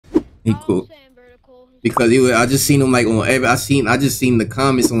He cool. Because I just seen him like on every. I just seen the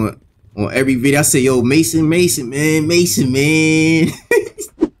comments on every video. I said, "Yo, Mason, man, Mason, man."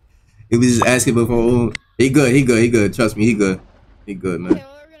 He was just asking before. He good. Trust me, he good, man.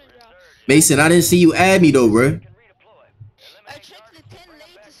 Mason, I didn't see you add me though, bro.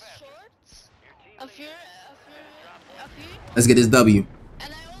 Let's get this W.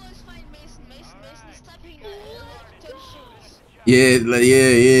 Yeah, like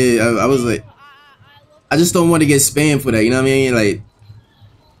yeah. I was like, I just don't want to get spammed for that. You know what I mean? Like.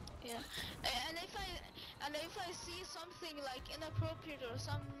 Yeah, and if I see something like inappropriate or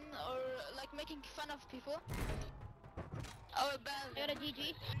like making fun of people, I will ban. You're a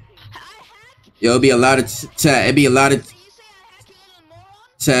GG. Yo, it'd be a lot of chat. It'd be a lot of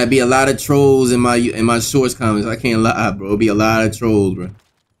chat. It'd be a lot of trolls in my shorts comments. I can't lie, bro. It'd be a lot of trolls, bro.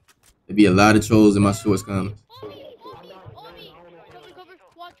 It'd be a lot of trolls in my shorts comments.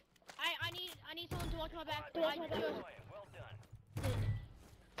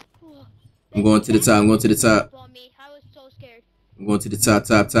 I'm going to the top. I'm going to the top. I'm going to the top.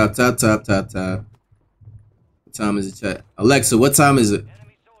 What time is it, chat? Alexa, what time is it?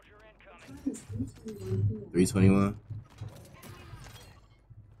 3:21.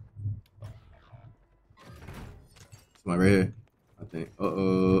 Somebody right here, I think.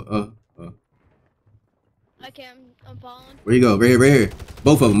 Okay, I'm following. Where you go? Right here.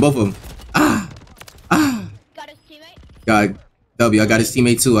 Both of them. Ah. Got his teammate. Got W. I got his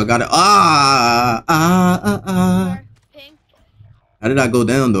teammate too. I got it. Pink. How did I go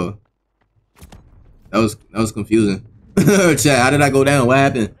down though? That was confusing. Chat, how did I go down? What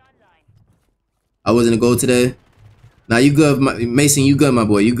happened? I wasn't a goal today. Nah, you good, Mason. You good, my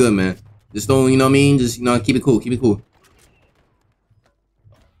boy. You good, man. Just don't, you know what I mean? Just, keep it cool.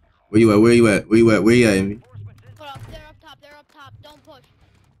 Where you at? Where you at, Envy? They're up top. Don't push.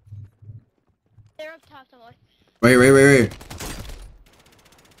 They're up top somewhere. Right here.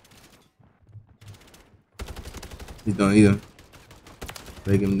 He's done.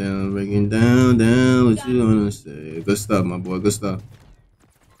 Break him down. What you gonna say? Good stuff, my boy. Good stuff.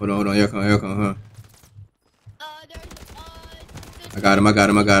 Hold on. Here come, huh? I got him. I got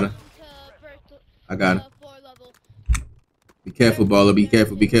him. Be careful, baller. Be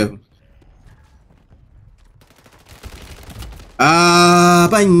careful.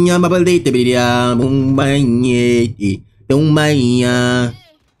 Banya babalete bidia bumbanye dumbaya.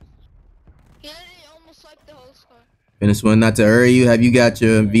 Finish one, not to hurry you. Have you got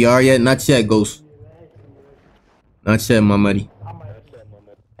your VR yet? Not yet, Ghost. Not yet, my buddy.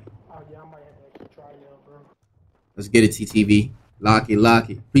 Let's get it, TTV. Lock it.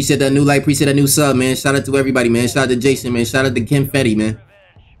 Appreciate that new like, appreciate that new sub, man. Shout out to everybody, man. Shout out to Jason, man. Shout out to Kim Fetty, man.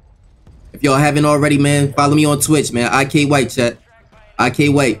 If y'all haven't already, man, follow me on Twitch, man. IK White, chat.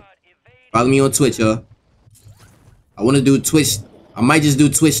 IK White. Follow me on Twitch, y'all. I want to do Twitch. I might just do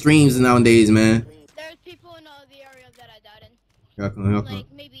Twitch streams nowadays, man. There's people in the area that I died in. Y'all come. Like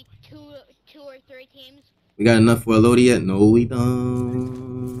maybe two or three teams. We got enough for a loadie yet? No, we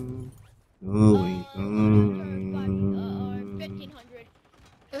don't. 1500.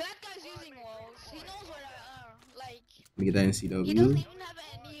 That guy's using walls. He knows where I are. Like. Let me get that NCW. He doesn't even have an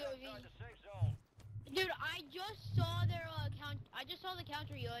UAV. Dude, I just saw their I just saw the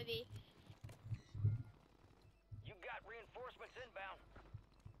counter UAV. You got reinforcements inbound.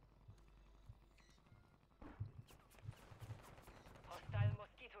 Hostile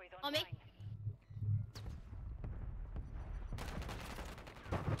mosquito is on line.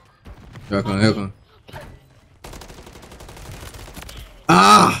 Here come.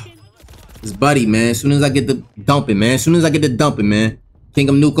 This buddy, man. As soon as I get the dumping, man.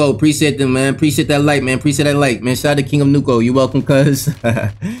 Kingdom Nuko, appreciate them, man. Appreciate that like, man. Shout out to Kingdom Nuko. You welcome, cuz.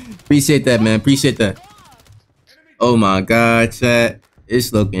 Appreciate that, man. Oh my god, chat.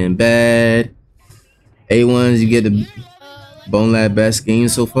 It's looking bad. A1s, you get the Bone Lab best game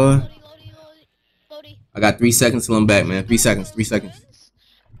so far. I got 3 seconds till I'm back, man. 3 seconds.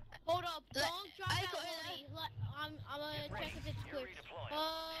 Hold up, don't drop that loadie. I'm gonna check if it's clear.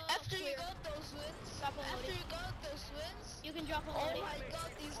 After you got those wins, you can drop a loadie.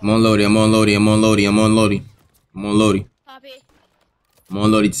 I'm on loadie. I'm on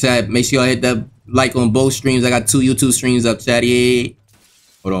loadie. Chat, make sure y'all hit that like on both streams. I got 2 YouTube streams up, chatty.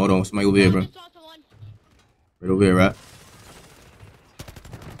 Hold on. Somebody over here, bro. Right over here, right?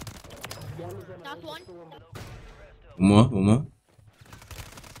 One more.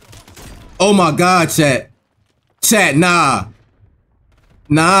 Oh my god, chat. Nah.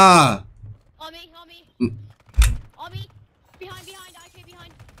 On me. Behind. IK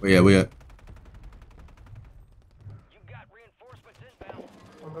behind. Where ya? You got reinforcements inbound.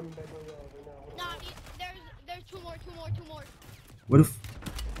 Nah, there's two more. What if?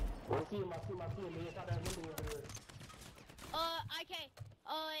 IK.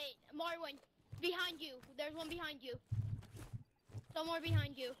 Marwin, behind you. There's one behind you. Somewhere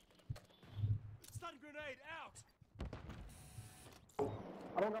behind you. Stun grenade out.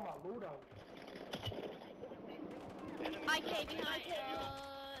 IK behind.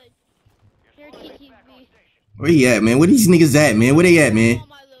 Your TTV. Where he at, man? Where these niggas at, man? Where they at, man?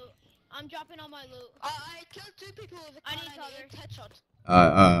 I'm dropping all my loot. I killed 2 people with a 98 headshot.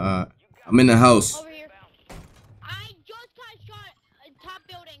 I'm in the house. Over here. I just got shot. Top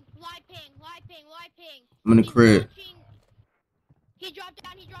building. Live ping. I'm in the crib. He dropped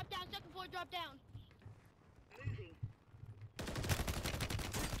down. Second floor dropped down.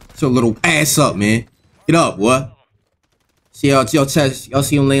 Your little ass up, man. Get up, what? See y'all chest. Y'all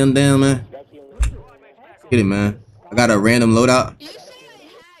see him laying down, man? Get it, man. I got a random loadout. You say I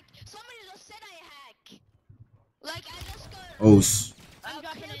hack. Somebody just said I hack. Like I just got. Oh, I'm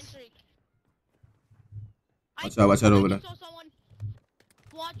dropping in streak. watch out over there.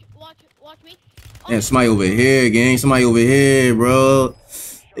 Watch me. Yeah, somebody over here, gang. Somebody over here, bro.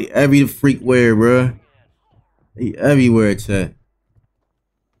 They every freak where, bro. They everywhere, chat.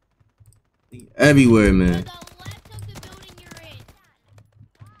 They everywhere, man.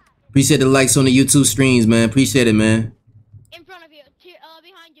 Appreciate the likes on the YouTube streams, man. Appreciate it, man. In front of you,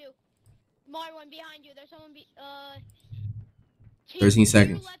 behind you. Marwan, behind you. There's someone 13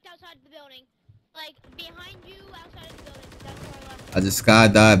 seconds. Left outside the building. Like behind you, outside of the building. That's where I left. I just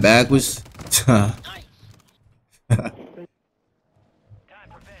skydived backwards. Nice. Okay,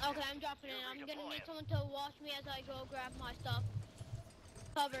 I'm dropping in. I'm gonna need someone to watch me as I go grab my stuff.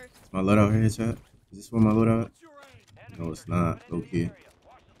 Cover. My loadout here, chat. Is this where my loadout? No, it's not. Okay.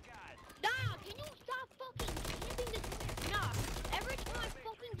 Nah, can you stop fucking camping this? Nah, every time I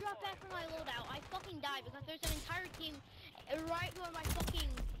fucking drop back from my loadout, I fucking die because there's an entire team right where my fucking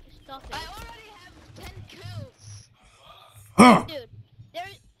stuff is. I already have 10 kills. Dude,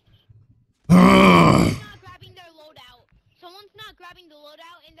 someone's not grabbing their loadout. Someone's not grabbing the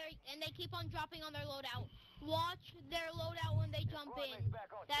loadout and they keep on dropping on their loadout. Watch their loadout when they jump in.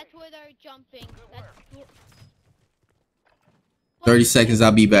 That's where they're jumping. 30 seconds,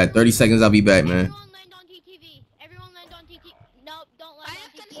 I'll be back. 30 seconds, I'll be back, man. Everyone land on TTV. Everyone land on TTV. Nope, don't land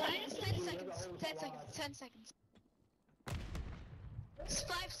on TTV. I have 10 seconds. 10 seconds.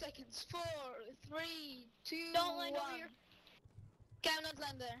 5 seconds. 4, 3, 2, don't land over here. Cannot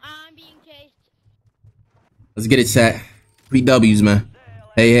land there. I'm being chased. Let's get it, chat. 3 W's, man.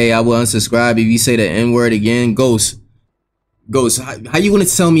 Hey, I will unsubscribe if you say the N-word again. Ghost, how you gonna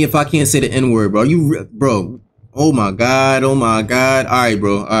tell me if I can't say the N-word, bro? Bro. Oh my god. All right,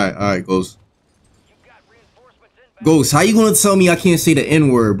 bro. All right, Ghost. Ghost, how you gonna tell me I can't say the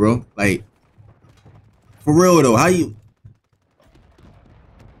N-word, bro? Like, for real though, how you?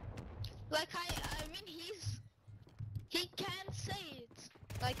 Like I mean he can't say it.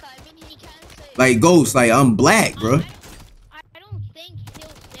 Like I mean he can't say it. Like Ghost, like I'm black, bro. I don't think he'll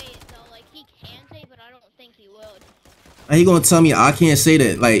say it though. Like he can say it, but I don't think he will. How you gonna tell me I can't say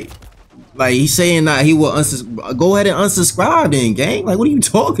that? Like he's saying that he will go ahead and unsubscribe then, gang. Like what are you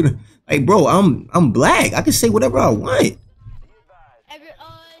talking? Like bro, I'm black. I can say whatever I want.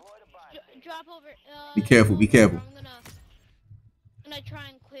 Drop over. Be careful. I'm gonna try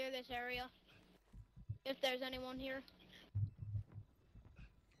and clear this area. If there's anyone here.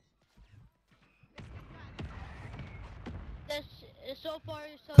 This is so far.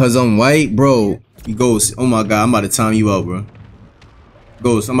 Cause I'm white, bro. He goes. Oh my god, I'm about to time you up, bro.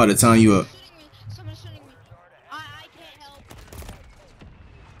 Ghost, I'm about to time you up. Someone's shooting me. I can't help.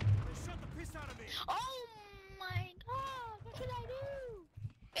 Oh my god, what should I do?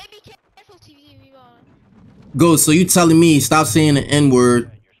 Baby, careful, TV. Ghost, so you telling me stop saying the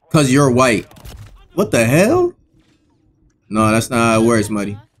N-word cause you're white? What the hell? No, that's not how it works,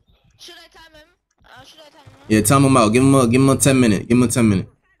 buddy. Should I time him? Yeah, time him out. Give him a 10 minute. Give him a 10 minute.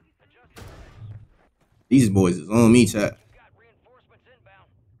 These boys is on me, chat.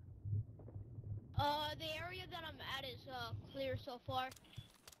 The area that I'm at is clear so far.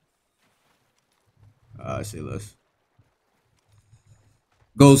 I say less.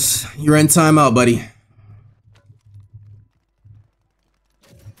 Ghost, you're in timeout, buddy.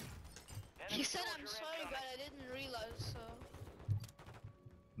 He said I'm sorry, but I didn't realize, so.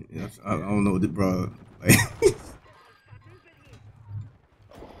 Yeah, I don't know, bro. Like,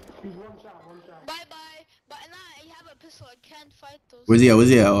 Bye. But now I have a pistol. I can't fight those. where's he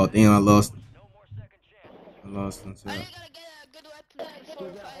at? Oh, damn, I lost him. I lost him. I gotta get a good weapon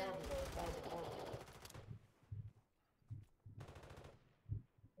before fighting.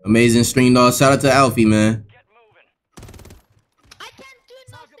 Amazing stream, dog. Shout out to Alfie, man. Get moving. I can't do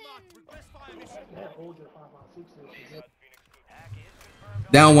Target locked. nothing. Request fire mission. Hack is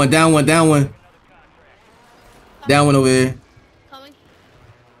confirmed. Down one, down one, down one. Another contract. Down one over here. Coming.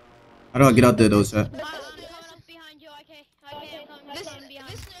 How do I get out there, though, chat? I'm coming up behind you. I can't. I'm coming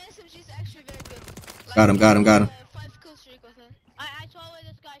behind. This SMG is actually very good. Like, Got him, got him, got him. 5 kill streak with it. I saw where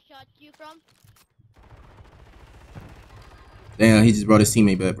this guy shot you from. Damn, he just brought his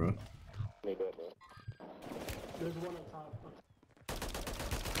teammate back, bro.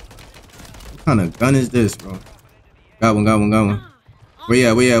 What kind of gun is this, bro? Got one, got one, got one. Where you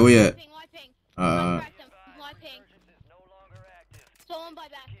at, where you at, where you at? Ping, why ping? Uh, Why ping? No longer active. Someone buy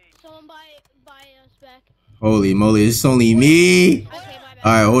back. Someone buy us back. holy moly, it's only me. Okay, buy back.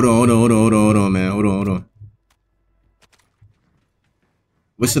 Alright, hold on, man. Hold on.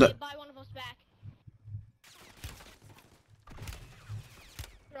 What should I? Buy one of us back.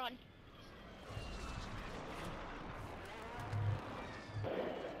 Run.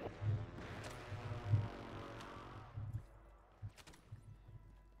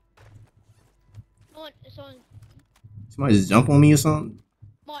 Someone. Somebody just jump on me or something?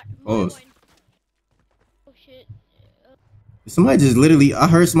 Oh shit. Somebody just literally, I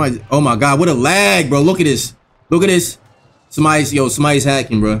heard somebody, oh my god, what a lag, bro. Look at this. Look at this. Somebody's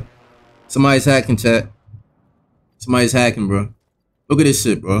hacking, bro. Somebody's hacking, chat. Somebody's hacking, bro. Look at this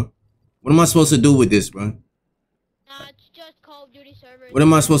shit, bro. What am I supposed to do with this, bro? Nah, it's just Call of Duty server. What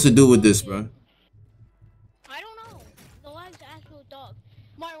am I supposed to do with this, bro? I don't know. The lag's absolute dog.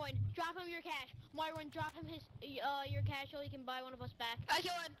 Marwan, drop him your cash. Marwan, drop him his your cash so he can buy one of us back. I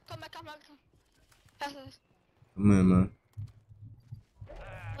kill one. Come back. Pass this. Come on, man.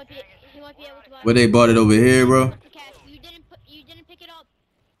 He might be able to buy. Where they bought it over here, bro? The cash. You didn't pick it up.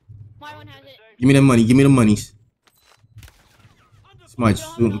 Marwan has it. Give me the money. Give me the monies. Somebody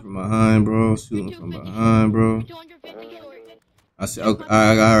shooting from behind, bro. Shooting from behind, bro. 250 short. I said, okay,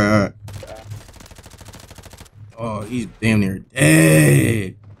 all right. Oh, he's damn near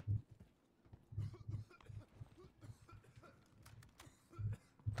dead.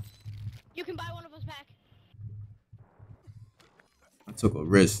 You can buy one of us back. I took a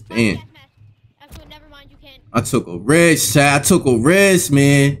risk. Buy Damn. gas mask. Actually, never mind. You can't. I took a risk, chat. I took a risk,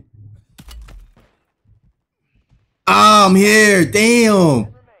 man. I'm here. Damn.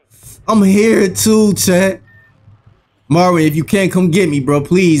 I'm here too, chat. Marvin, if you can't come get me, bro,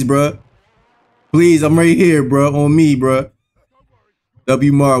 please, bro. Please, I'm right here, bro. On me, bro.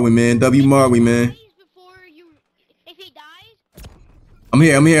 W Marvin, man. W Marvin, man. If he dies, I'm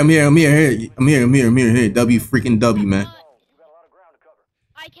here. W freaking W, man. You got a lot of ground to cover.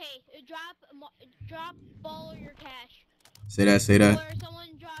 IK, drop ball or your cash. Say that. Or someone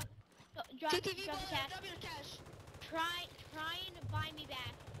drop TTV drop ball, cash. drop your cash. Try and buy me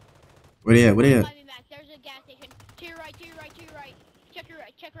back. Where they at? Buy me back. There's a gas station. To your right. Check your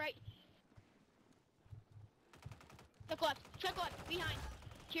right. Check left. Check left. Behind.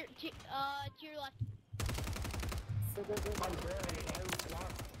 To your left.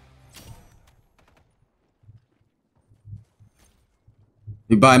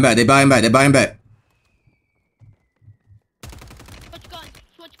 They buying back.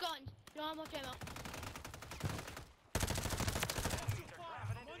 Switch guns. You don't have much ammo.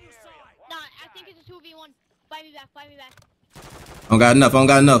 I'm on your side. Nah, I think it's a 2v1. Buy me back. I don't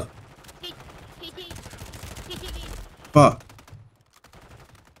got enough. TTV. Fuck.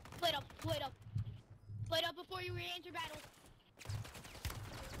 Split up before you re-enter battle.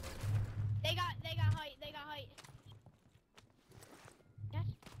 They got height. Yes.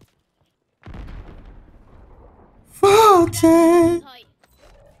 Fuck, chat. Height.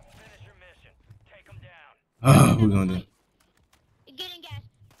 Finish your mission. Take them down. Oh, we're gonna do. Get in gas.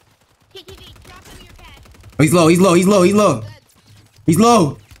 TTV, drop him your cash. Oh, he's low. He's low.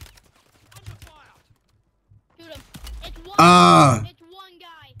 Under fire. Shoot him. It's one. Ah. It's one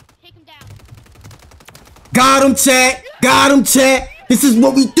guy. Take him down. Got him, chat. This is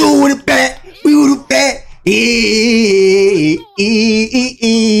what we do with a bat. We with a bat.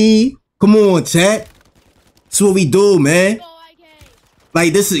 Come on, chat. That's what we do, man. Go IK.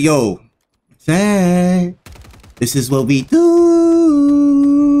 Like, this is, yo. Chat. This is what we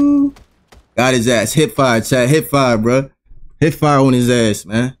do. Got his ass. Hip fire, chat. Hip fire, bro. Hip fire on his ass,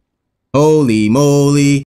 man. Holy moly.